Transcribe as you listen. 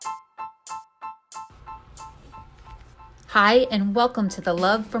Hi, and welcome to the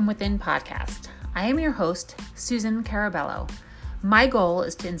Love from Within podcast. I am your host, Susan Carabello. My goal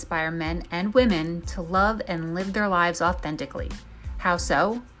is to inspire men and women to love and live their lives authentically. How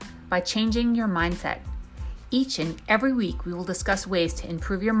so? By changing your mindset. Each and every week, we will discuss ways to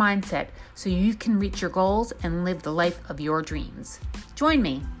improve your mindset so you can reach your goals and live the life of your dreams. Join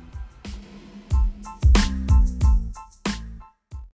me.